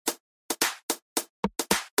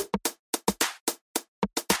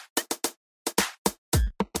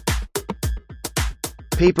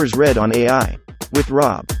Papers read on AI. With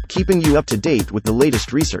Rob, keeping you up to date with the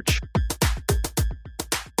latest research.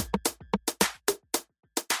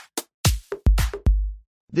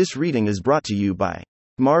 This reading is brought to you by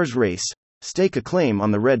Mars Race. Stake a claim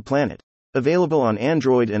on the Red Planet. Available on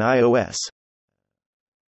Android and iOS.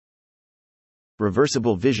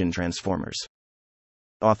 Reversible Vision Transformers.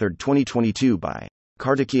 Authored 2022 by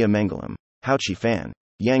Kartikeya Mangalam, Haoqi Fan,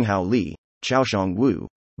 Yanghao Li, Chaoshang Wu,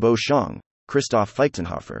 Bo Shang, Christoph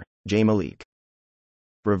Feichtenhofer, J. Malik.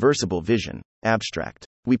 Reversible Vision. Abstract.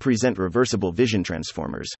 We present Reversible Vision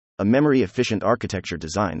Transformers, a memory-efficient architecture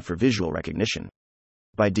designed for visual recognition.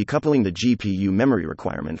 By decoupling the GPU memory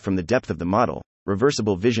requirement from the depth of the model,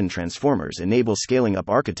 Reversible Vision Transformers enable scaling up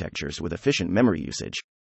architectures with efficient memory usage.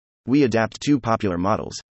 We adapt two popular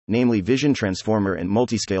models, namely Vision Transformer and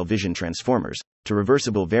Multiscale Vision Transformers, to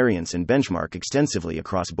reversible variants and benchmark extensively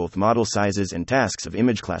across both model sizes and tasks of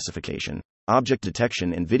image classification, object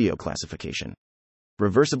detection, and video classification.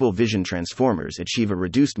 Reversible Vision Transformers achieve a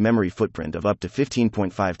reduced memory footprint of up to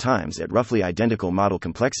 15.5 times at roughly identical model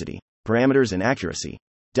complexity, parameters, and accuracy,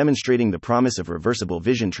 demonstrating the promise of Reversible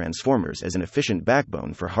Vision Transformers as an efficient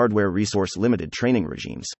backbone for hardware resource-limited training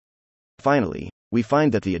regimes. Finally, we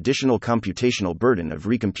find that the additional computational burden of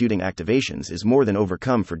recomputing activations is more than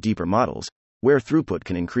overcome for deeper models, where throughput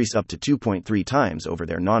can increase up to 2.3 times over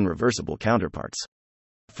their non-reversible counterparts.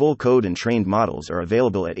 Full code and trained models are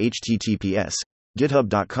available at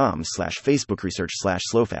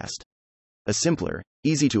https://github.com/facebookresearch/slowfast. A simpler,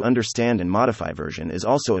 easy to understand and modify version is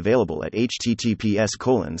also available at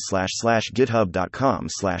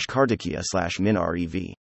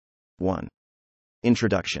https://github.com/kartikeya/minrev. 1.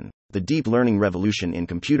 Introduction. The deep learning revolution in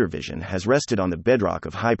computer vision has rested on the bedrock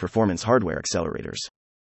of high-performance hardware accelerators.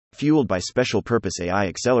 Fueled by special-purpose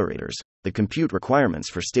AI accelerators, the compute requirements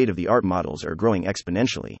for state-of-the-art models are growing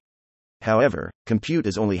exponentially. However, compute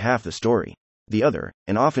is only half the story. The other,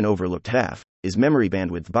 and often overlooked half, is memory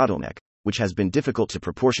bandwidth bottleneck, which has been difficult to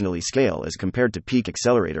proportionally scale as compared to peak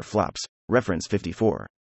accelerator flops, reference 54.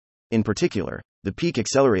 In particular, the peak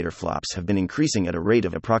accelerator flops have been increasing at a rate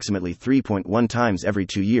of approximately 3.1 times every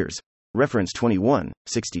 2 years, reference 21,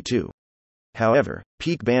 62. However,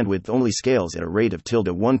 peak bandwidth only scales at a rate of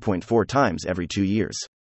 1.4 times every 2 years.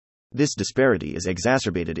 This disparity is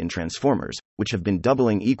exacerbated in transformers, which have been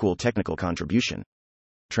doubling equal technical contribution.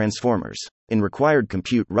 Transformers, in required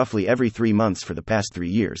compute roughly every 3 months for the past 3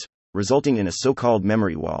 years, resulting in a so-called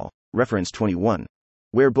memory wall, reference 21,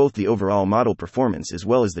 where both the overall model performance as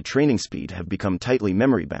well as the training speed have become tightly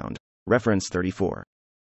memory-bound, reference 34.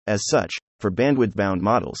 As such, for bandwidth-bound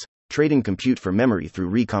models, trading compute for memory through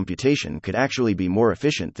recomputation could actually be more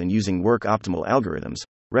efficient than using work-optimal algorithms,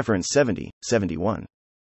 reference 70, 71.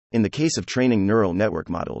 In the case of training neural network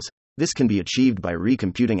models, this can be achieved by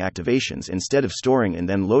recomputing activations instead of storing and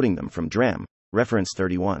then loading them from DRAM, reference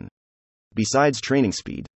 31. Besides training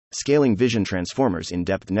speed, scaling vision transformers in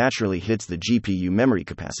depth naturally hits the GPU memory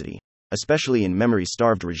capacity, especially in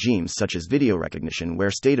memory-starved regimes such as video recognition,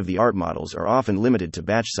 where state-of-the-art models are often limited to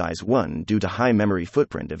batch size 1 due to high memory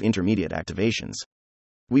footprint of intermediate activations.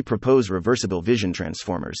 We propose Reversible Vision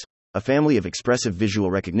Transformers, a family of expressive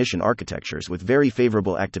visual recognition architectures with very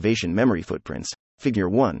favorable activation memory footprints, figure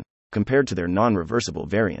 1, compared to their non-reversible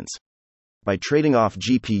variants. By trading off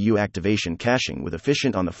GPU activation caching with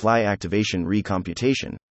efficient on-the-fly activation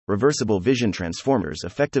recomputation, Reversible Vision Transformers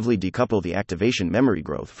effectively decouple the activation memory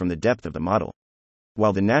growth from the depth of the model.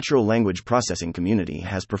 While the natural language processing community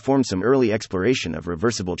has performed some early exploration of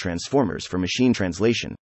reversible transformers for machine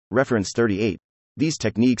translation, reference 38, these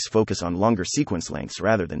techniques focus on longer sequence lengths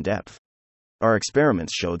rather than depth. Our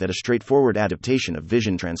experiments show that a straightforward adaptation of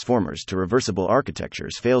vision transformers to reversible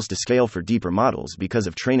architectures fails to scale for deeper models because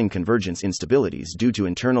of training convergence instabilities due to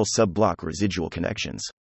internal sub-block residual connections.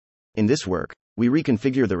 In this work, we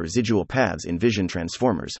reconfigure the residual paths in vision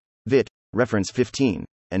transformers, VIT, reference 15,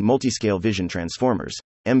 and multiscale vision transformers,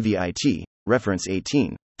 MVIT, reference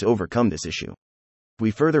 18, to overcome this issue. We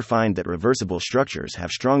further find that reversible structures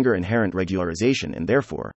have stronger inherent regularization, and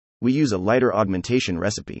therefore, we use a lighter augmentation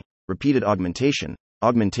recipe, repeated augmentation,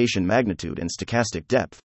 augmentation magnitude and stochastic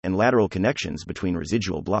depth, and lateral connections between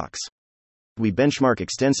residual blocks. We benchmark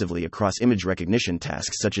extensively across image recognition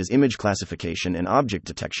tasks such as image classification and object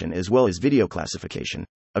detection as well as video classification,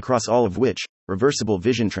 across all of which, reversible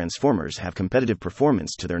vision transformers have competitive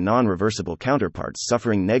performance to their non-reversible counterparts,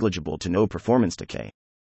 suffering negligible to no performance decay.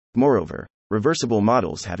 Moreover, reversible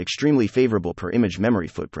models have extremely favorable per-image memory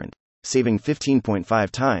footprint, saving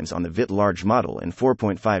 15.5 times on the VIT large model and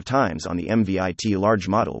 4.5 times on the MVIT large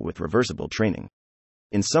model with reversible training.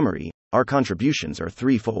 In summary, our contributions are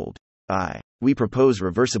threefold. I. we propose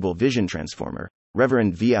Reversible Vision Transformer,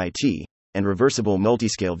 Reverend VIT, and Reversible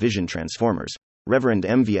Multiscale Vision Transformers, Reverend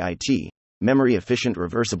MVIT, memory-efficient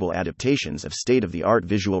reversible adaptations of state-of-the-art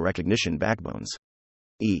visual recognition backbones.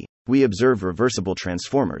 We observe reversible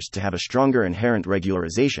transformers to have a stronger inherent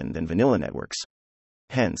regularization than vanilla networks.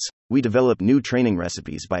 Hence, we develop new training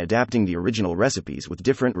recipes by adapting the original recipes with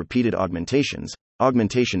different repeated augmentations,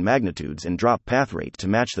 augmentation magnitudes, and drop path rate to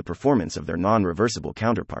match the performance of their non-reversible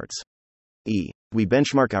counterparts. We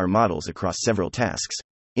benchmark our models across several tasks: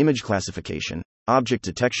 image classification, object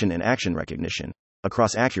detection and action recognition,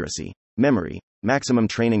 across accuracy, memory, maximum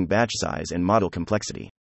training batch size, and model complexity.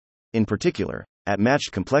 In particular, at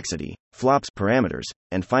matched complexity, flops parameters,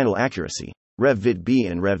 and final accuracy, RevVit-B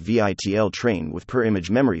and RevVitL train with per-image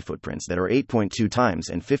memory footprints that are 8.2 times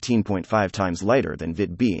and 15.5 times lighter than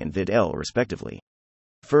VIT-B and VIT-L respectively.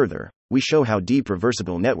 Further, we show how deep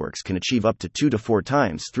reversible networks can achieve up to 2 to 4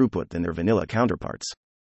 times throughput than their vanilla counterparts.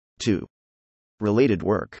 2. Related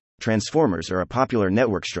work. Transformers are a popular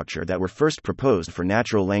network structure that were first proposed for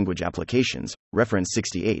natural language applications, reference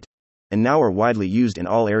 68, and now are widely used in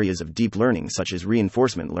all areas of deep learning such as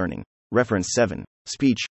reinforcement learning, reference 7,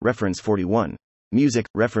 speech, reference 41, music,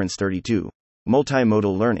 reference 32,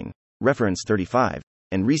 multimodal learning, reference 35,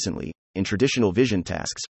 and recently, in traditional vision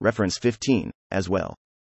tasks, reference 15, as well.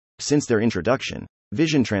 Since their introduction,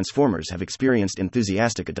 vision transformers have experienced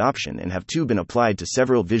enthusiastic adoption and have too been applied to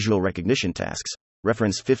several visual recognition tasks,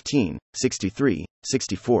 reference 15, 63,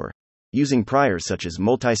 64, using priors such as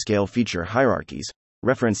multiscale feature hierarchies,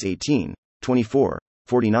 reference 18, 24,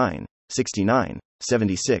 49, 69,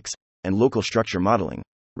 76, and local structure modeling,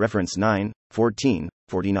 reference 9, 14,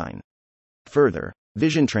 49. Further,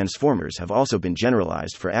 vision transformers have also been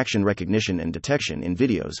generalized for action recognition and detection in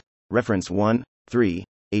videos, reference 1, 3,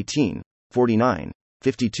 18, 49,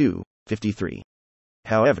 52, 53.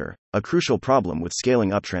 However, a crucial problem with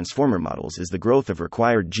scaling up transformer models is the growth of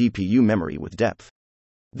required GPU memory with depth.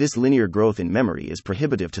 This linear growth in memory is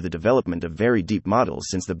prohibitive to the development of very deep models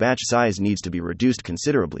since the batch size needs to be reduced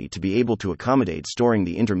considerably to be able to accommodate storing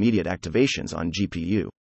the intermediate activations on GPU.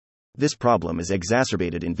 This problem is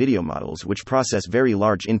exacerbated in video models which process very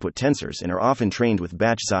large input tensors and are often trained with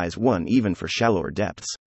batch size 1 even for shallower depths.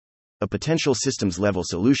 A potential systems-level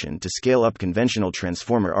solution to scale up conventional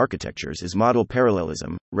transformer architectures is model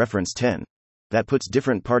parallelism, reference 10, that puts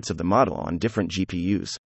different parts of the model on different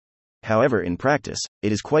GPUs. However, in practice,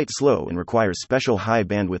 it is quite slow and requires special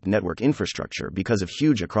high-bandwidth network infrastructure because of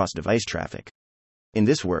huge across-device traffic. In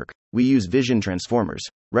this work, we use vision transformers,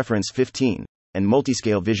 reference 15, and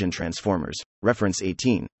multiscale vision transformers, reference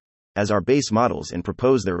 18, as our base models and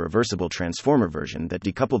propose their reversible transformer version that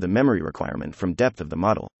decouple the memory requirement from depth of the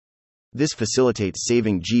model. This facilitates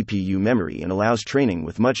saving GPU memory and allows training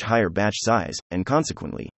with much higher batch size, and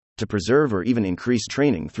consequently, to preserve or even increase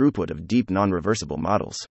training throughput of deep non-reversible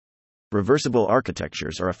models. Reversible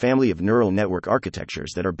architectures are a family of neural network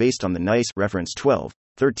architectures that are based on the NICE reference 12,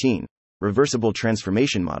 13, reversible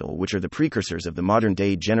transformation model, which are the precursors of the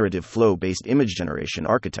modern-day generative flow-based image generation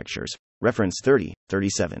architectures, reference 30,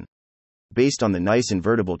 37. Based on the NICE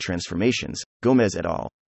invertible transformations, Gomez et al.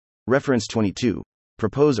 Reference 22.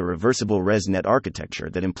 Propose a reversible ResNet architecture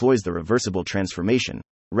that employs the reversible transformation,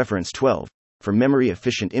 reference 12, for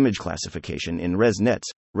memory-efficient image classification in ResNets,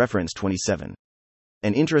 reference 27.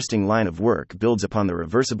 An interesting line of work builds upon the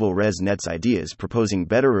reversible ResNets ideas, proposing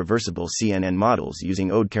better reversible CNN models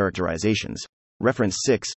using ODE characterizations, reference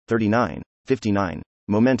 6, 39, 59,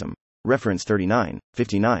 momentum, reference 39,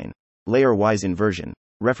 59, layer-wise inversion,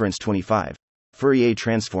 reference 25, Fourier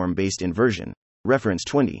transform-based inversion, reference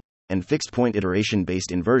 20, and fixed-point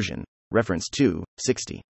iteration-based inversion, reference 2,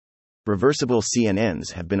 60. Reversible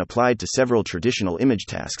CNNs have been applied to several traditional image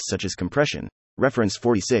tasks such as compression, reference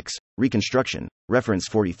 46, reconstruction, reference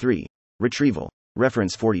 43, retrieval,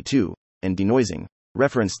 reference 42, and denoising,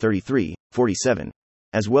 reference 33, 47,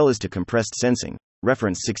 as well as to compressed sensing,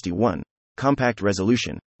 reference 61, compact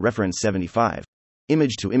resolution, reference 75,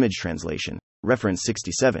 image-to-image translation, reference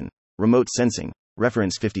 67, remote sensing,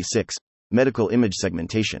 reference 56, medical image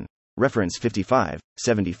segmentation, reference 55,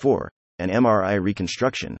 74, and MRI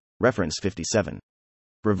reconstruction, reference 57.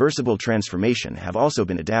 Reversible transformation have also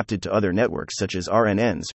been adapted to other networks such as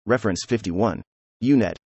RNNs, reference 51,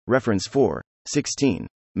 UNet, reference 4, 16,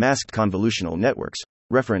 masked convolutional networks,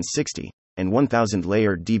 reference 60, and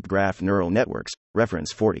 1000-layered deep graph neural networks,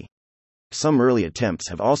 reference 40. Some early attempts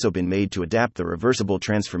have also been made to adapt the reversible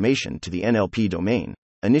transformation to the NLP domain,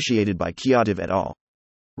 initiated by Kiyatov et al.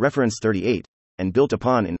 Reference 38, and built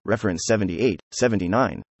upon in reference 78,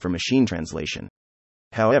 79, for machine translation.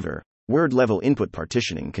 However, Word-level input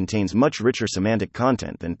partitioning contains much richer semantic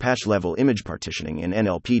content than patch-level image partitioning, and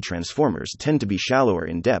NLP transformers tend to be shallower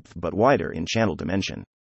in depth but wider in channel dimension.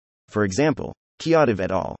 For example, Kiyadov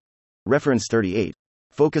et al. Reference 38.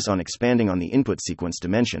 Focus on expanding on the input sequence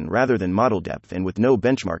dimension rather than model depth, and with no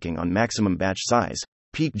benchmarking on maximum batch size,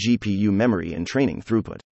 peak GPU memory, and training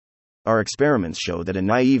throughput. Our experiments show that a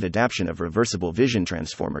naive adaptation of reversible vision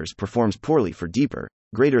transformers performs poorly for deeper,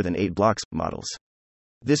 greater than 8 blocks, models.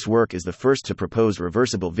 This work is the first to propose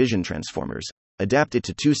reversible vision transformers, adapted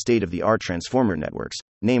to two state-of-the-art transformer networks,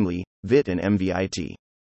 namely, VIT and MVIT.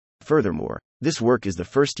 Furthermore, this work is the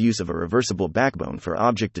first use of a reversible backbone for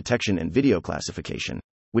object detection and video classification,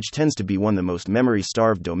 which tends to be one of the most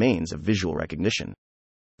memory-starved domains of visual recognition.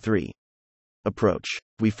 3. Approach.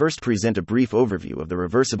 We first present a brief overview of the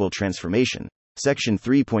reversible transformation, section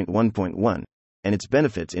 3.1.1, and its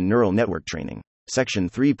benefits in neural network training, section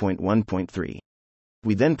 3.1.3.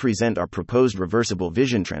 We then present our proposed reversible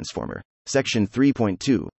vision transformer, section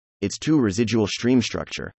 3.2, its two residual stream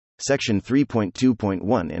structure, section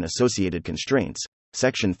 3.2.1, and associated constraints,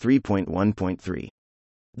 section 3.1.3.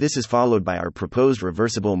 This is followed by our proposed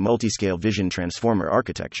reversible multiscale vision transformer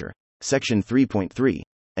architecture, section 3.3,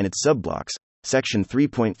 and its subblocks, section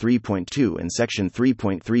 3.3.2 and section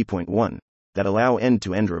 3.3.1, that allow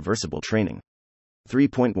end-to-end reversible training.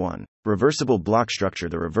 3.1. Reversible block structure.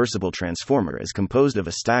 The reversible transformer is composed of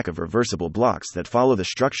a stack of reversible blocks that follow the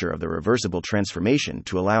structure of the reversible transformation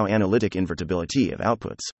to allow analytic invertibility of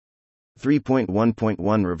outputs.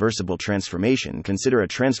 3.1.1 Reversible transformation. Consider a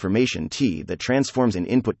transformation T that transforms an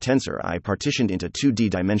input tensor I partitioned into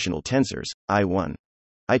 2D-dimensional tensors, I1,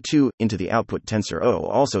 I2, into the output tensor O,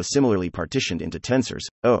 also similarly partitioned into tensors,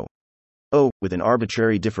 O, with an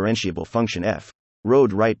arbitrary differentiable function f.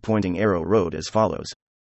 Rode right pointing arrow rode as follows.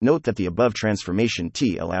 Note that the above transformation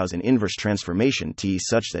T allows an inverse transformation T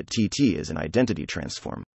such that TT is an identity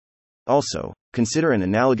transform. Also, consider an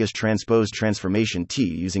analogous transposed transformation T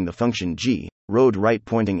using the function g, rode right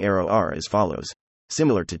pointing arrow r as follows.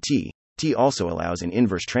 Similar to T also allows an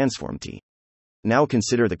inverse transform T. Now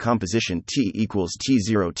consider the composition T equals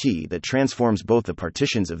T0T that transforms both the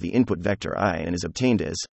partitions of the input vector I and is obtained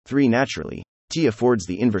as 3 naturally. T affords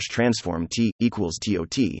the inverse transform T equals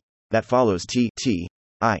TOT, that follows T,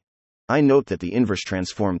 I. I note that the inverse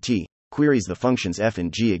transform T queries the functions f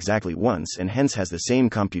and g exactly once and hence has the same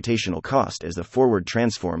computational cost as the forward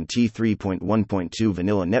transform T. 3.1.2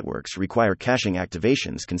 Vanilla networks require caching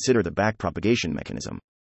activations. Consider the backpropagation mechanism.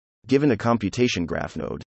 Given a computation graph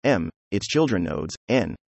node, M, its children nodes,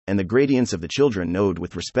 N, and the gradients of the children node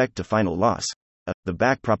with respect to final loss, the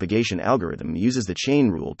backpropagation algorithm uses the chain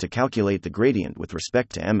rule to calculate the gradient with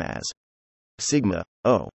respect to M as sigma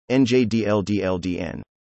O NJDLDLDN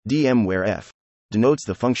dm, where f denotes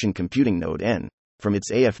the function computing node N from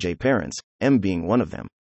its AFJ parents, M being one of them.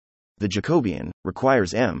 The Jacobian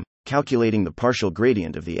requires M calculating the partial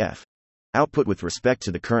gradient of the f output with respect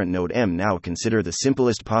to the current node M. Now consider the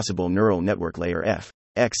simplest possible neural network layer f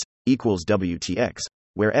x equals WTX,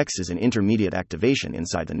 where x is an intermediate activation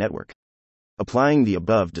inside the network. Applying the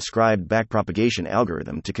above described backpropagation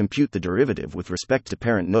algorithm to compute the derivative with respect to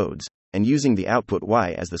parent nodes, and using the output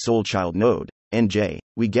y as the sole child node, nj,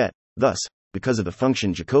 we get, thus, because of the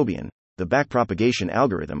function Jacobian, the backpropagation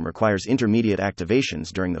algorithm requires intermediate activations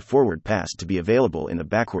during the forward pass to be available in the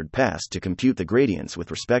backward pass to compute the gradients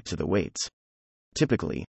with respect to the weights.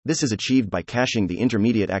 Typically, this is achieved by caching the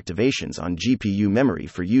intermediate activations on GPU memory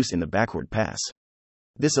for use in the backward pass.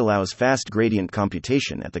 This allows fast gradient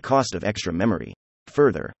computation at the cost of extra memory.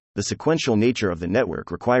 Further, the sequential nature of the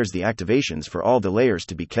network requires the activations for all the layers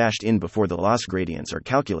to be cached in before the loss gradients are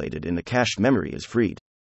calculated and the cached memory is freed.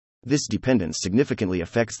 This dependence significantly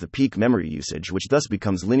affects the peak memory usage, which thus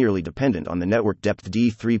becomes linearly dependent on the network depth.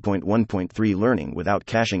 D3.1.3 Learning without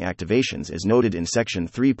caching activations is noted in section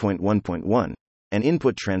 3.1.1. An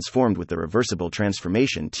input transformed with the reversible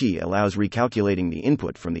transformation T allows recalculating the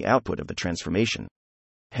input from the output of the transformation.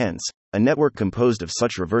 Hence, a network composed of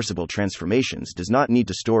such reversible transformations does not need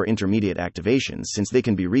to store intermediate activations since they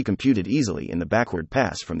can be recomputed easily in the backward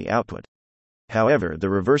pass from the output. However, the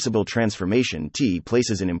reversible transformation T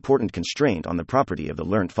places an important constraint on the property of the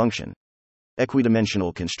learnt function.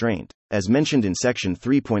 Equidimensional constraint. As mentioned in section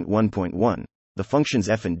 3.1.1, the functions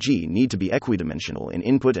f and g need to be equidimensional in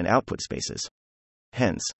input and output spaces.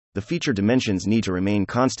 Hence, the feature dimensions need to remain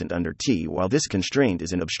constant under T. While this constraint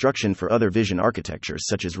is an obstruction for other vision architectures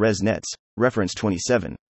such as ResNets, reference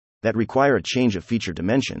 27, that require a change of feature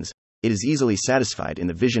dimensions, it is easily satisfied in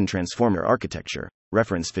the vision transformer architecture,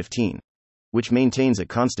 reference 15, which maintains a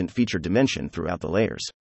constant feature dimension throughout the layers.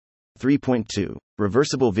 3.2.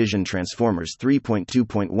 Reversible Vision Transformers.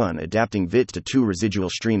 3.2.1. Adapting VIT to two residual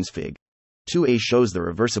streams. Fig. 2a shows the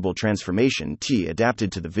reversible transformation T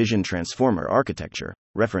adapted to the vision transformer architecture,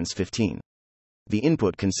 reference 15. The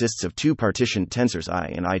input consists of two partitioned tensors I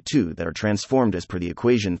and I2 that are transformed as per the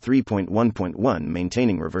equation 3.1.1,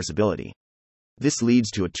 maintaining reversibility. This leads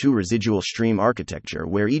to a two residual stream architecture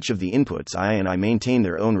where each of the inputs I and I maintain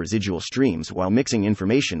their own residual streams while mixing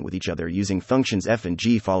information with each other using functions f and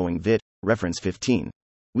g following VIT, reference 15.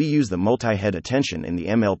 We use the multi-head attention in the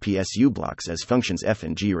MLPSU blocks as functions f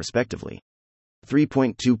and g respectively.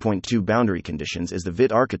 3.2.2 Boundary conditions. As the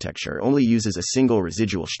VIT architecture only uses a single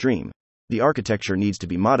residual stream, the architecture needs to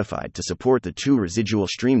be modified to support the two residual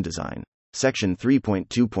stream design. Section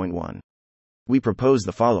 3.2.1. We propose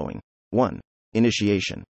the following. 1.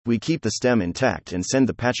 Initiation. We keep the stem intact and send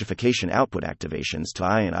the patchification output activations to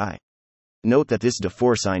I and I. Note that this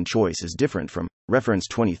Dufour sign choice is different from reference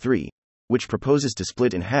 23, which proposes to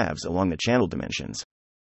split in halves along the channel dimensions.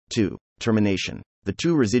 2. Termination. The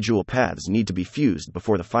two residual paths need to be fused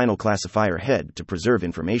before the final classifier head to preserve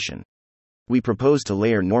information. We propose to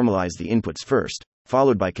layer normalize the inputs first,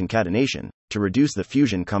 followed by concatenation, to reduce the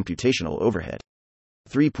fusion computational overhead.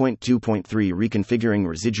 3.2.3 Reconfiguring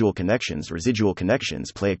residual connections. Residual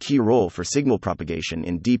connections play a key role for signal propagation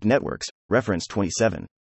in deep networks, reference 27.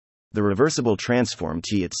 The reversible transform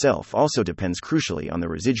T itself also depends crucially on the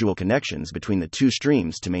residual connections between the two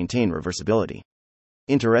streams to maintain reversibility.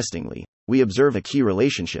 Interestingly, we observe a key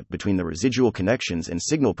relationship between the residual connections and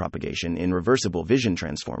signal propagation in reversible vision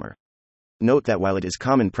transformer. Note that while it is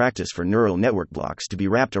common practice for neural network blocks to be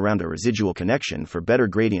wrapped around a residual connection for better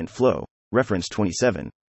gradient flow, reference 27,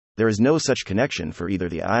 there is no such connection for either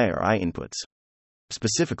the I or I inputs.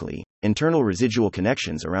 Specifically, internal residual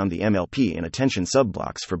connections around the MLP and attention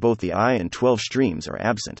subblocks for both the I and 12 streams are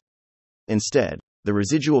absent. Instead, the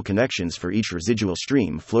residual connections for each residual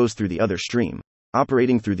stream flows through the other stream,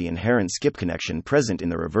 operating through the inherent skip connection present in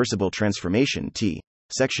the reversible transformation T,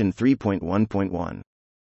 section 3.1.1.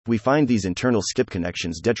 We find these internal skip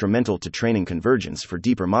connections detrimental to training convergence for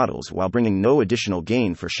deeper models while bringing no additional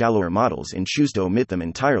gain for shallower models and choose to omit them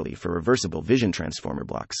entirely for reversible vision transformer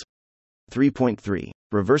blocks. 3.3.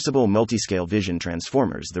 Reversible multiscale vision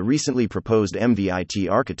transformers. The recently proposed MVIT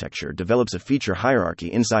architecture develops a feature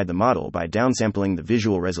hierarchy inside the model by downsampling the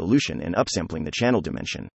visual resolution and upsampling the channel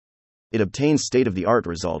dimension. It obtains state-of-the-art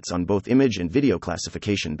results on both image and video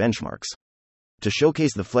classification benchmarks. To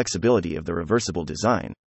showcase the flexibility of the reversible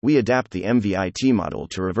design, we adapt the MVIT model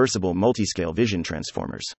to reversible multiscale vision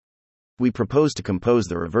transformers. We propose to compose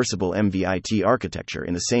the reversible MVIT architecture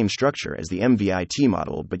in the same structure as the MVIT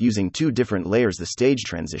model but using two different layers: the stage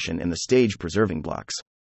transition and the stage preserving blocks.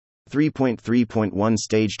 3.3.1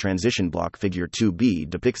 Stage transition block. Figure 2b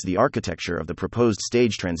depicts the architecture of the proposed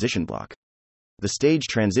stage transition block. The stage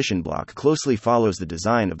transition block closely follows the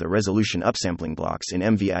design of the resolution upsampling blocks in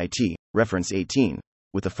MVIT, reference 18,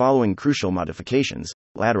 with the following crucial modifications: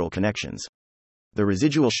 lateral connections. The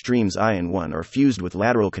residual streams I and 1 are fused with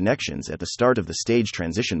lateral connections at the start of the stage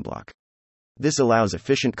transition block. This allows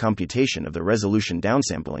efficient computation of the resolution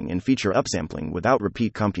downsampling and feature upsampling without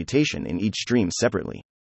repeat computation in each stream separately.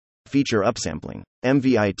 Feature upsampling.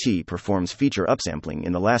 MVIT performs feature upsampling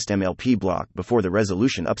in the last MLP block before the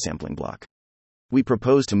resolution upsampling block. We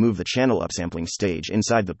propose to move the channel upsampling stage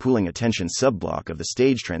inside the pooling attention subblock of the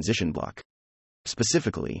stage transition block.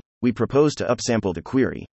 Specifically, we propose to upsample the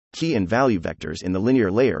query, key and value vectors in the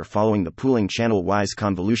linear layer following the pooling channel-wise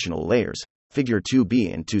convolutional layers, figure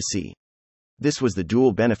 2b and 2c. This was the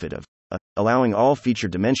dual benefit of allowing all feature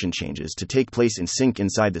dimension changes to take place in sync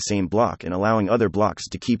inside the same block and allowing other blocks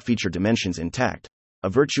to keep feature dimensions intact, a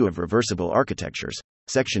virtue of reversible architectures,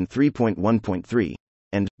 section 3.1.3,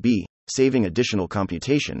 and b, saving additional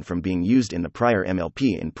computation from being used in the prior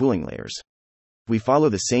MLP in pooling layers. We follow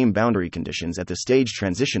the same boundary conditions at the stage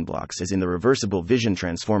transition blocks as in the reversible vision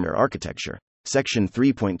transformer architecture, section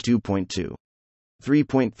 3.2.2.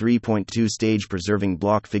 3.3.2 Stage preserving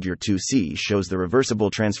block. Figure 2c shows the reversible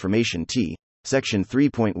transformation T, section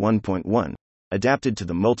 3.1.1, adapted to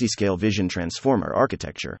the multiscale vision transformer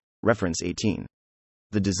architecture, reference 18.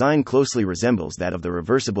 The design closely resembles that of the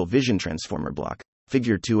reversible vision transformer block,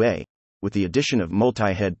 figure 2a, with the addition of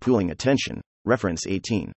multi-head pooling attention, reference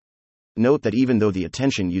 18. Note that even though the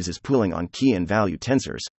attention uses pooling on key and value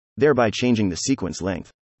tensors, thereby changing the sequence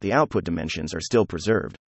length, the output dimensions are still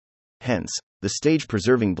preserved. Hence, the stage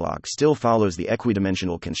preserving block still follows the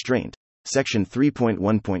equidimensional constraint, section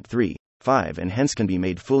 3.1.3.5, and hence can be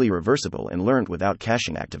made fully reversible and learnt without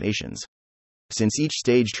caching activations. Since each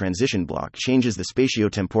stage transition block changes the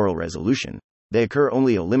spatiotemporal resolution, They occur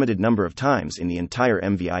only a limited number of times in the entire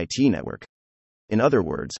MVIT network. In other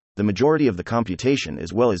words, the majority of the computation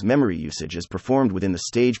as well as memory usage is performed within the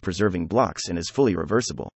stage-preserving blocks and is fully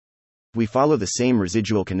reversible. We follow the same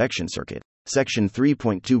residual connection circuit, section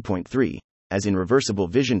 3.2.3, as in reversible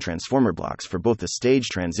vision transformer blocks for both the stage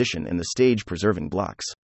transition and the stage-preserving blocks.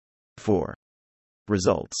 4.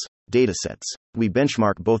 Results. Datasets. We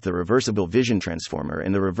benchmark both the reversible vision transformer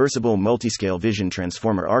and the reversible multiscale vision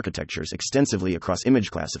transformer architectures extensively across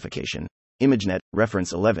image classification, ImageNet,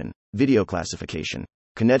 reference 11, video classification,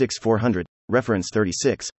 Kinetics 400, reference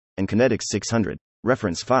 36, and Kinetics 600,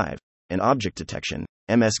 reference 5, and object detection,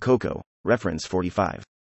 MS-COCO, reference 45.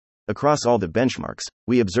 Across all the benchmarks,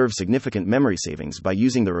 we observe significant memory savings by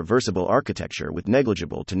using the reversible architecture with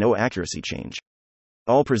negligible to no accuracy change.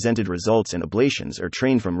 All presented results and ablations are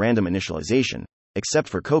trained from random initialization, except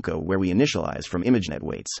for COCO where we initialize from ImageNet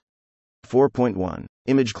weights. 4.1.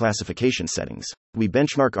 Image classification settings. We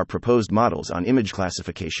benchmark our proposed models on image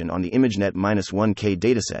classification on the ImageNet-1K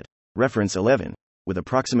dataset, reference 11, with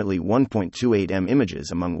approximately 1.28 M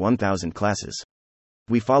images among 1,000 classes.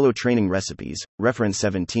 We follow training recipes, reference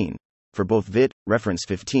 17, for both VIT, reference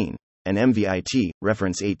 15, and MVIT,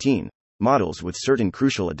 reference 18, models with certain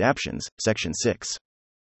crucial adaptations, section 6.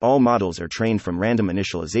 All models are trained from random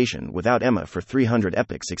initialization without EMMA for 300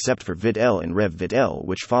 epochs except for VIT-L and REV-VIT-L,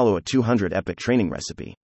 which follow a 200 epoch training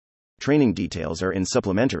recipe. Training details are in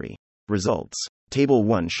supplementary. Results. Table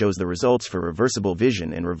 1 shows the results for reversible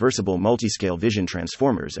vision and reversible multiscale vision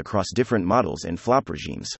transformers across different models and flop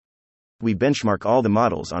regimes. We benchmark all the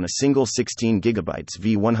models on a single 16 GB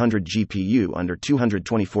V100 GPU under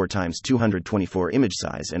 224x224 image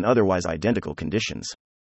size and otherwise identical conditions.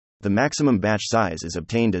 The maximum batch size is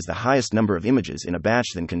obtained as the highest number of images in a batch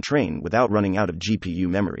then can train without running out of GPU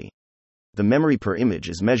memory. The memory per image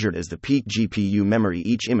is measured as the peak GPU memory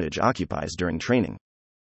each image occupies during training.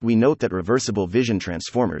 We note that reversible vision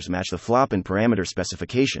transformers match the flop and parameter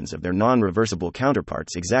specifications of their non-reversible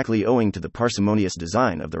counterparts exactly owing to the parsimonious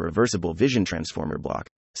design of the reversible vision transformer block,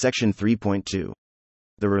 section 3.2.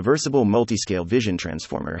 The reversible multiscale vision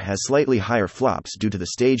transformer has slightly higher flops due to the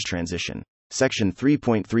stage transition, section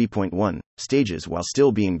 3.3.1, stages while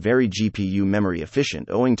still being very GPU memory efficient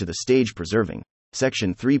owing to the stage preserving,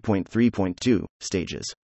 section 3.3.2,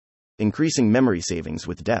 stages. Increasing memory savings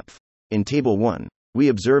with depth. In table 1, we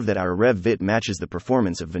observe that our REV-VIT matches the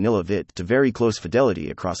performance of vanilla VIT to very close fidelity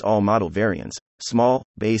across all model variants, small,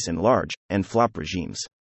 base and large, and flop regimes.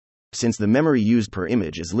 Since the memory used per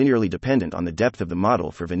image is linearly dependent on the depth of the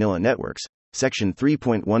model for vanilla networks, section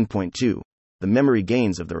 3.1.2, the memory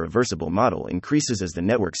gains of the reversible model increases as the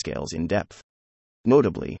network scales in depth.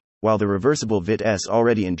 Notably, while the reversible VIT-S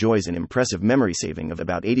already enjoys an impressive memory saving of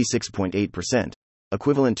about 86.8%,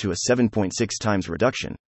 equivalent to a 7.6 times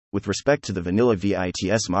reduction, with respect to the vanilla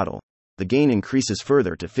VITS model, the gain increases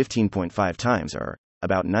further to 15.5 times or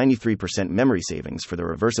about 93% memory savings for the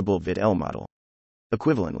reversible VIT-L model.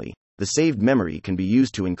 Equivalently, the saved memory can be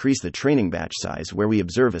used to increase the training batch size where we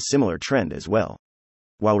observe a similar trend as well.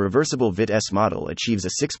 While reversible VIT-S model achieves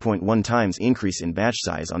a 6.1 times increase in batch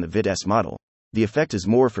size on the VIT-S model, the effect is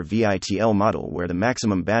more for VIT-L model where the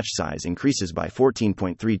maximum batch size increases by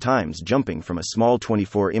 14.3 times, jumping from a small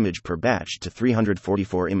 24 image per batch to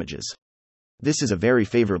 344 images. This is a very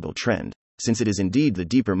favorable trend, since it is indeed the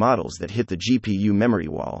deeper models that hit the GPU memory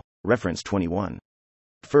wall, reference 21.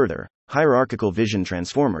 Further, hierarchical vision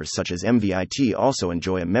transformers such as MVIT also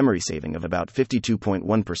enjoy a memory saving of about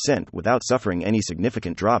 52.1% without suffering any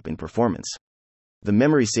significant drop in performance. The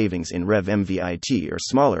memory savings in REV-MVIT are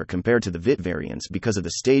smaller compared to the VIT variants because of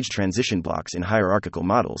the stage transition blocks in hierarchical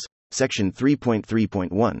models, section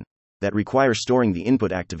 3.3.1, that require storing the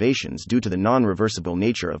input activations due to the non-reversible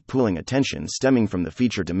nature of pooling attention stemming from the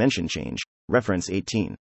feature dimension change, reference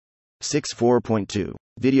 18. 6.4.2.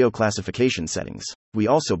 Video classification settings. We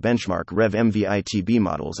also benchmark REV-MVIT-B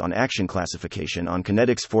models on action classification on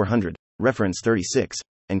Kinetics 400, reference 36,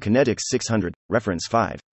 and Kinetics 600, reference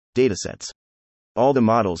 5, datasets. All the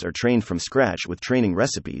models are trained from scratch with training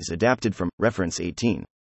recipes adapted from reference 18.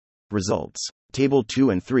 Results. Table 2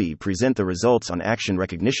 and 3 present the results on action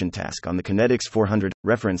recognition task on the Kinetics 400,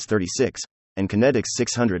 reference 36, and Kinetics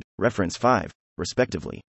 600, reference 5,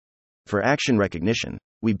 respectively. For action recognition,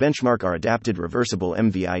 we benchmark our adapted reversible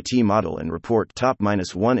MVIT model and report top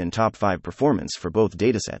 -1 and top 5 performance for both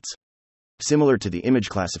datasets. Similar to the image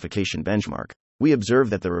classification benchmark, we observe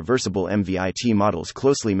that the reversible MVIT models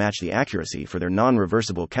closely match the accuracy for their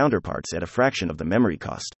non-reversible counterparts at a fraction of the memory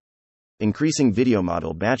cost. Increasing video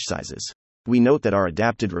model batch sizes. We note that our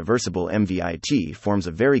adapted reversible MVIT forms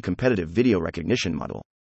a very competitive video recognition model.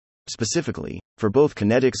 Specifically, for both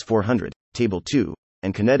Kinetics 400, Table 2,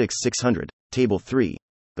 and Kinetics 600, Table 3,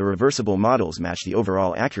 the reversible models match the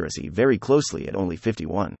overall accuracy very closely at only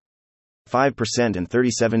 51.5% and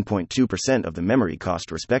 37.2% of the memory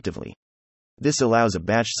cost respectively. This allows a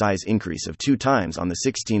batch size increase of 2 times on the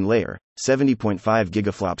 16-layer, 70.5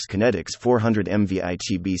 gigaflops Kinetics 400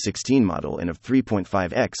 MVITB16 model and of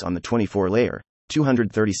 3.5x on the 24-layer,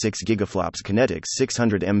 236 gigaflops Kinetics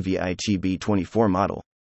 600 MVITB24 model.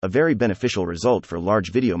 A very beneficial result for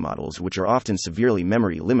large video models which are often severely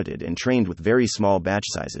memory limited and trained with very small batch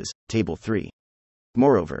sizes, Table 3.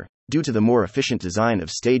 Moreover, due to the more efficient design of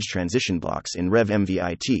stage transition blocks in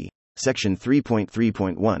RevMVIT, Section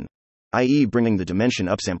 3.3.1, i.e., bringing the dimension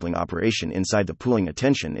upsampling operation inside the pooling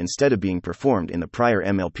attention instead of being performed in the prior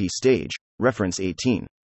MLP stage, reference 18.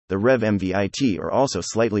 The RevMVIT are also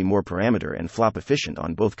slightly more parameter and flop efficient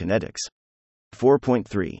on both Kinetics.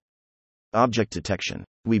 4.3. Object detection.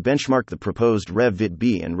 We benchmark the proposed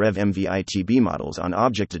RevVit-B and RevMVIT-B models on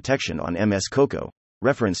object detection on MS COCO,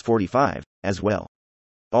 reference 45, as well.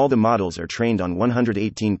 All the models are trained on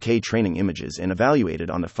 118K training images and evaluated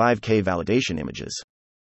on the 5K validation images.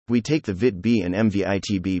 We take the VIT-B and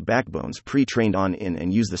MVIT-B backbones pre-trained on in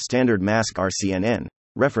and use the standard mask RCNN,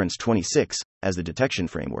 reference 26, as the detection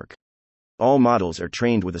framework. All models are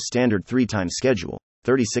trained with a standard 3-time schedule,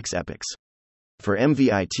 36 epochs. For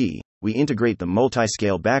MVIT, we integrate the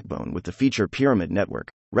multi-scale backbone with the feature pyramid network,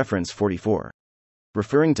 reference 44.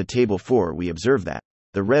 Referring to Table 4, we observe that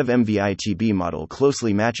the RevMVIT-B model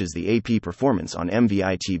closely matches the AP performance on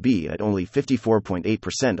MVIT-B at only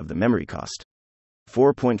 54.8% of the memory cost.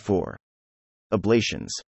 4.4. Ablations.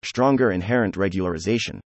 Stronger inherent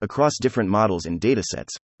regularization. Across different models and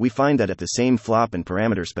datasets, we find that at the same flop and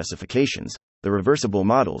parameter specifications, the reversible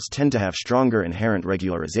models tend to have stronger inherent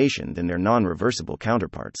regularization than their non-reversible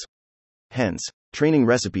counterparts. Hence, training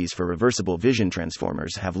recipes for reversible vision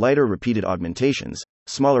transformers have lighter repeated augmentations,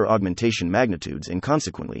 smaller augmentation magnitudes, and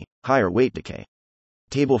consequently, higher weight decay.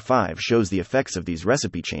 Table 5 shows the effects of these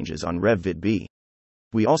recipe changes on RevVit-B.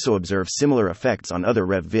 We also observe similar effects on other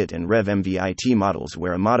RevVit and RevMVIT models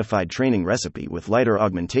where a modified training recipe with lighter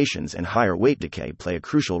augmentations and higher weight decay play a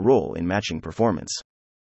crucial role in matching performance.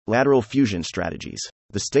 Lateral fusion strategies.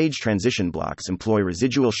 The stage transition blocks employ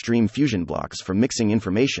residual stream fusion blocks for mixing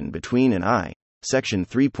information between and I. Section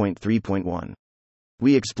 3.3.1.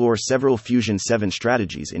 We explore several Fusion 7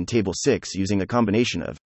 strategies in Table 6 using a combination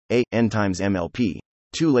of A. N times MLP,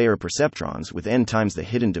 2-layer perceptrons with N times the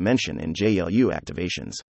hidden dimension and JLU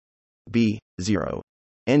activations. B. 0.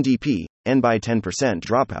 NDP, N by 10%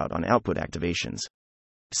 dropout on output activations.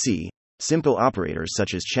 C. Simple operators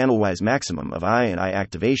such as channel-wise maximum of I and I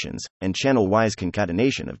activations, and channel-wise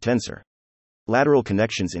concatenation of tensor. Lateral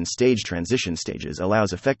connections in stage transition stages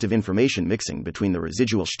allows effective information mixing between the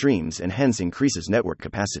residual streams and hence increases network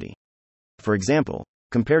capacity. For example,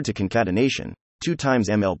 compared to concatenation, 2 times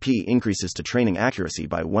MLP increases to training accuracy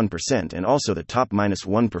by 1% and also the top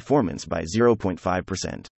 -1 performance by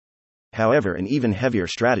 0.5%. However, an even heavier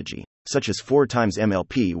strategy, such as 4 times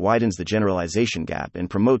MLP, widens the generalization gap and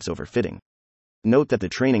promotes overfitting. Note that the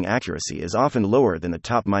training accuracy is often lower than the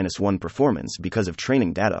top -1 performance because of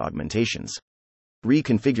training data augmentations.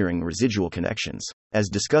 Reconfiguring residual connections. As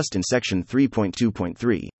discussed in Section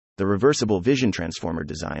 3.2.3, the reversible vision transformer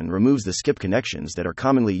design removes the skip connections that are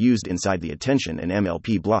commonly used inside the attention and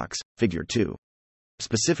MLP blocks, Figure 2.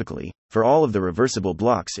 Specifically, for all of the reversible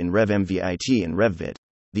blocks in RevMVIT and RevVit,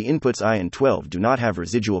 the inputs I and 12 do not have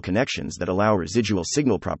residual connections that allow residual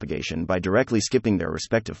signal propagation by directly skipping their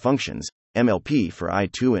respective functions, MLP for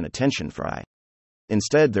I2 and attention for I.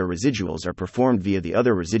 Instead, their residuals are performed via the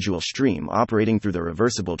other residual stream operating through the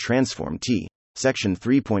reversible transform T, Section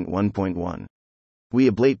 3.1.1. We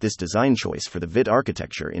ablate this design choice for the VIT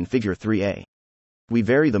architecture in Figure 3a. We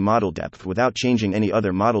vary the model depth without changing any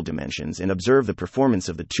other model dimensions and observe the performance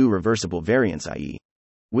of the two reversible variants, i.e.,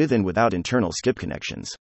 with and without internal skip connections.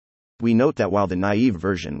 We note that while the naive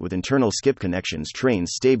version with internal skip connections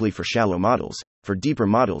trains stably for shallow models, for deeper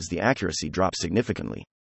models the accuracy drops significantly.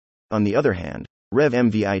 On the other hand,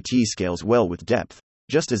 RevMVIT scales well with depth,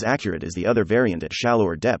 just as accurate as the other variant at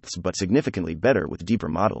shallower depths but significantly better with deeper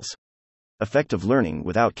models. Effective learning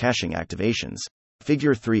without caching activations.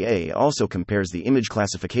 Figure 3a also compares the image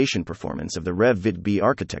classification performance of the RevVit-B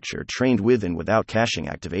architecture trained with and without caching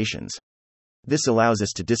activations. This allows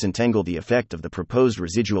us to disentangle the effect of the proposed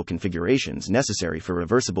residual configurations necessary for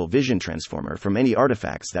reversible vision transformer from any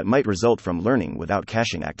artifacts that might result from learning without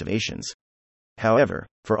caching activations. However,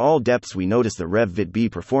 for all depths we notice the RevVit-B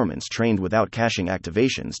performance trained without caching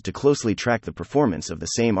activations to closely track the performance of the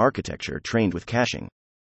same architecture trained with caching.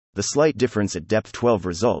 The slight difference at depth 12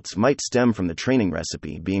 results might stem from the training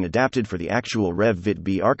recipe being adapted for the actual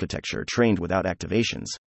RevVit-B architecture trained without activations.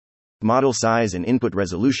 Model size and input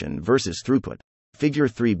resolution versus throughput. Figure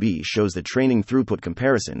 3b shows the training throughput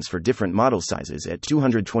comparisons for different model sizes at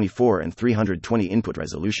 224 and 320 input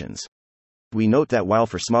resolutions. We note that while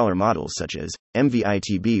for smaller models such as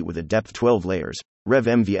MVITB with a depth 12 layers,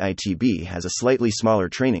 RevMVITB has a slightly smaller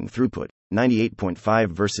training throughput,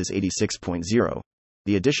 98.5 versus 86.0.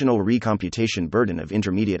 The additional recomputation burden of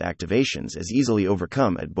intermediate activations is easily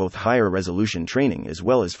overcome at both higher resolution training as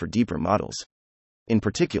well as for deeper models. In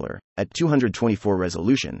particular, at 224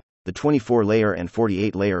 resolution, the 24-layer and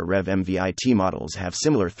 48-layer RevMVIT models have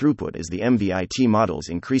similar throughput as the MVIT models,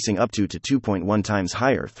 increasing up to 2.1 times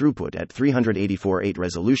higher throughput at 384.8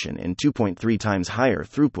 resolution and 2.3 times higher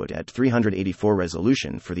throughput at 384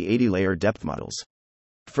 resolution for the 80-layer depth models.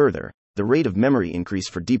 Further, the rate of memory increase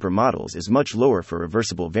for deeper models is much lower for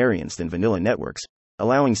reversible variants than vanilla networks,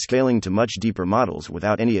 allowing scaling to much deeper models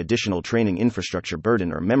without any additional training infrastructure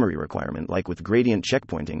burden or memory requirement like with gradient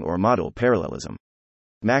checkpointing or model parallelism.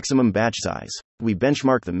 Maximum batch size. We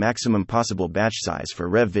benchmark the maximum possible batch size for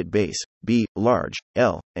RevVit base, B, large,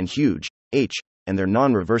 L, and huge, H, and their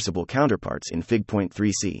non-reversible counterparts in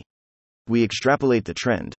Fig.3c. We extrapolate the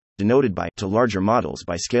trend, denoted by, to larger models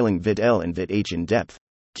by scaling VIT-L and VIT-H in depth,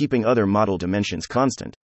 keeping other model dimensions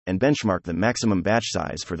constant, and benchmark the maximum batch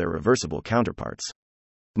size for their reversible counterparts.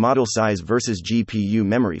 Model size versus GPU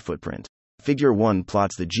memory footprint. Figure 1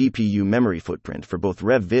 plots the GPU memory footprint for both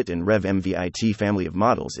RevVit and RevMVIT family of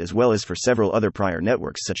models as well as for several other prior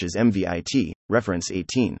networks such as MVIT, reference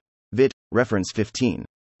 18, VIT, reference 15,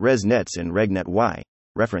 ResNets and RegNet-Y,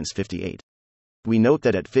 reference 58. We note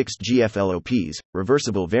that at fixed GFLOPs,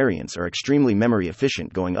 reversible variants are extremely memory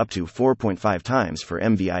efficient, going up to 4.5 times for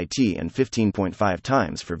MVIT and 15.5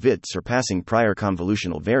 times for VIT, surpassing prior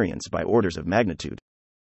convolutional variants by orders of magnitude.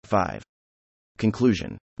 5.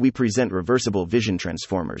 Conclusion. We present reversible vision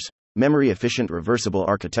transformers, memory-efficient reversible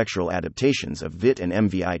architectural adaptations of VIT and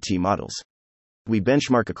MVIT models. We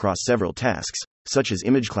benchmark across several tasks, such as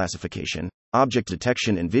image classification, object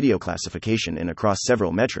detection and video classification, and across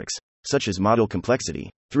several metrics, such as model complexity,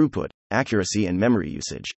 throughput, accuracy and memory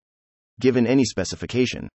usage. Given any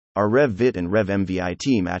specification, our RevVit and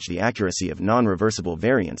RevMVIT match the accuracy of non-reversible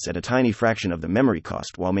variants at a tiny fraction of the memory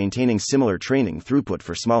cost while maintaining similar training throughput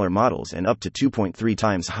for smaller models and up to 2.3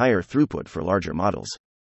 times higher throughput for larger models.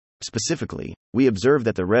 Specifically, we observe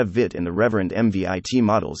that the RevVit and the Reverend MVIT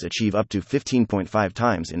models achieve up to 15.5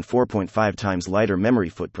 times and 4.5 times lighter memory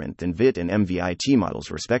footprint than VIT and MVIT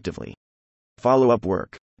models respectively. Follow-up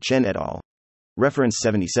work. Chen et al. Reference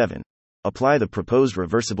 77. Apply the proposed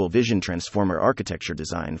reversible vision transformer architecture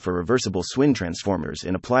design for reversible SWIN transformers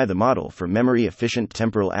and apply the model for memory-efficient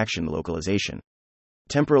temporal action localization.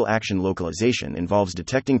 Temporal action localization involves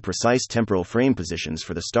detecting precise temporal frame positions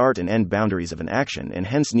for the start and end boundaries of an action and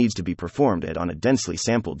hence needs to be performed on a densely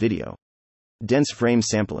sampled video. Dense frame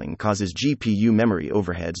sampling causes GPU memory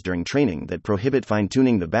overheads during training that prohibit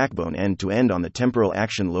fine-tuning the backbone end-to-end on the temporal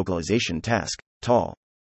action localization task, TAL.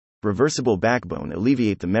 Reversible backbone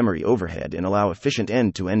alleviate the memory overhead and allow efficient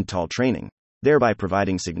end-to-end TAL training, thereby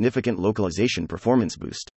providing significant localization performance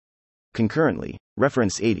boost. Concurrently,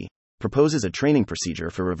 reference 80 proposes a training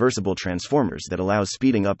procedure for reversible transformers that allows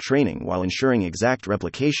speeding up training while ensuring exact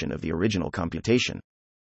replication of the original computation.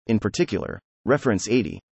 In particular, reference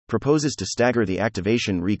 80 proposes to stagger the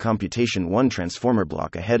activation recomputation 1 transformer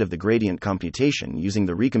block ahead of the gradient computation using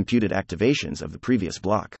the recomputed activations of the previous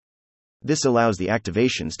block. This allows the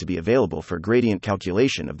activations to be available for gradient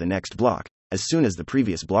calculation of the next block, as soon as the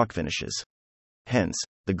previous block finishes. Hence,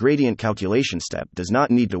 the gradient calculation step does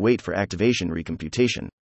not need to wait for activation recomputation,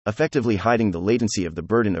 effectively hiding the latency of the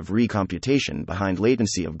burden of recomputation behind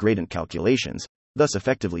latency of gradient calculations, thus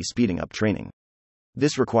effectively speeding up training.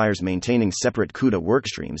 This requires maintaining separate CUDA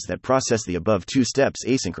workstreams that process the above two steps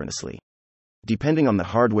asynchronously. Depending on the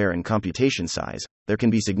hardware and computation size, there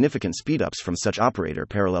can be significant speedups from such operator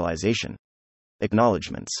parallelization.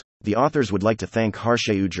 Acknowledgements. The authors would like to thank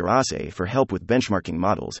Harsheyu Jirase for help with benchmarking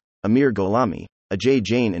models, Amir Golami, Ajay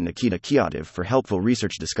Jain and Nikita Kiyadov for helpful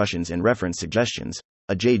research discussions and reference suggestions,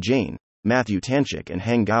 Ajay Jain, Matthew Tanchik and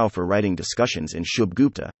Heng Gao for writing discussions, and Shubh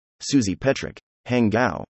Gupta, Susie Petrick, Heng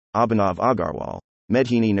Gao, Abhinav Agarwal,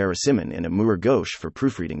 Medhini Narasimhan and Amur Ghosh for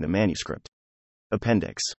proofreading the manuscript.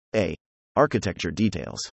 Appendix A. Architecture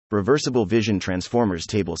details. Reversible vision transformers.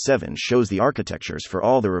 Table 7 shows the architectures for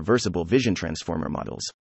all the reversible vision transformer models.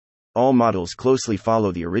 All models closely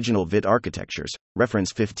follow the original VIT architectures,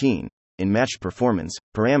 reference 15, in matched performance,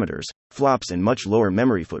 parameters, flops and much lower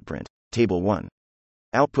memory footprint. Table 1.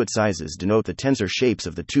 Output sizes denote the tensor shapes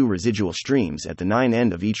of the two residual streams at the 9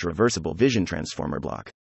 end of each reversible vision transformer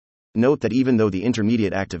block. Note that even though the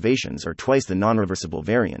intermediate activations are twice the non-reversible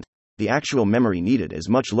variant, the actual memory needed is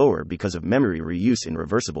much lower because of memory reuse in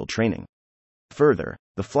reversible training. Further,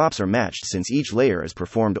 the flops are matched since each layer is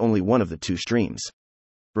performed only one of the two streams.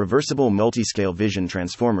 Reversible Multiscale Vision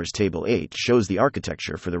Transformers Table 8 shows the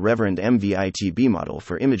architecture for the Reverend MVITB model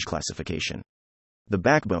for image classification. The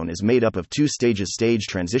backbone is made up of two stages stage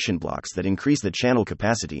transition blocks that increase the channel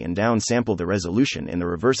capacity and downsample the resolution in the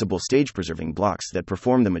reversible stage-preserving blocks that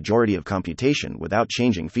perform the majority of computation without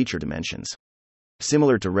changing feature dimensions.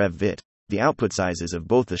 Similar to RevVit, the output sizes of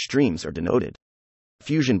both the streams are denoted.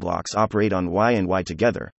 Fusion blocks operate on Y and Y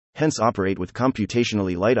together, hence operate with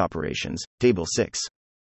computationally light operations, Table 6.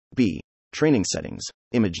 B. Training settings,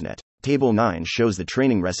 ImageNet. Table 9 shows the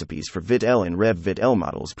training recipes for VIT-L and RevVit-L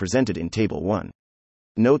models presented in Table 1.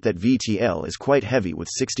 Note that VT-L is quite heavy with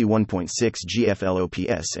 61.6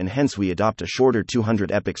 GFLOPS, and hence we adopt a shorter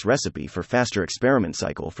 200 epochs recipe for faster experiment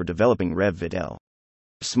cycle for developing RevVit-L.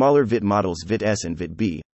 Smaller VIT models VIT-S and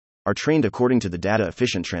VIT-B are trained according to the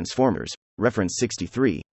data-efficient transformers, reference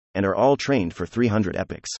 63, and are all trained for 300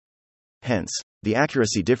 epochs. Hence, the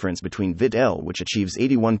accuracy difference between VIT-L, which achieves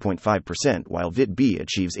 81.5%, while VIT-B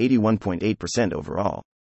achieves 81.8% overall.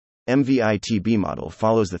 MVITB model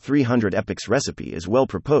follows the 300 epochs recipe as well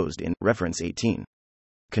proposed in reference 18.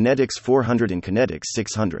 Kinetics 400 and Kinetics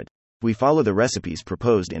 600. We follow the recipes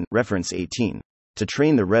proposed in reference 18 to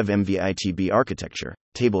train the Rev MVITB architecture,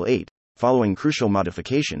 Table 8, following crucial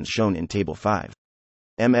modifications shown in Table 5.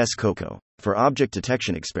 MS COCO. For object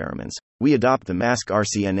detection experiments, we adopt the MASC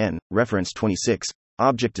RCNN, reference 26,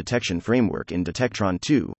 object detection framework in Detectron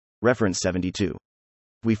 2, reference 72.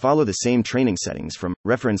 We follow the same training settings from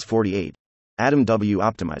reference 48. Atom W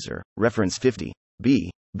optimizer, reference 50.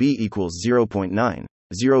 B equals 0.9,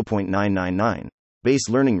 0.999. Base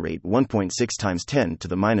learning rate 1.6 times 10 to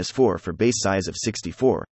the minus 4 for base size of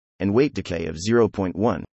 64, and weight decay of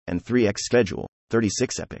 0.1, and 3x schedule,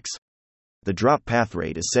 36 epochs. The drop path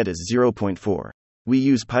rate is set as 0.4. We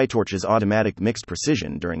use PyTorch's automatic mixed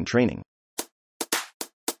precision during training.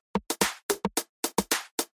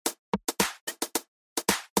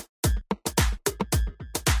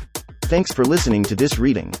 Thanks for listening to this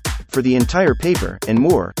reading. For the entire paper and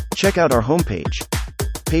more, check out our homepage,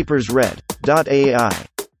 papersread.ai.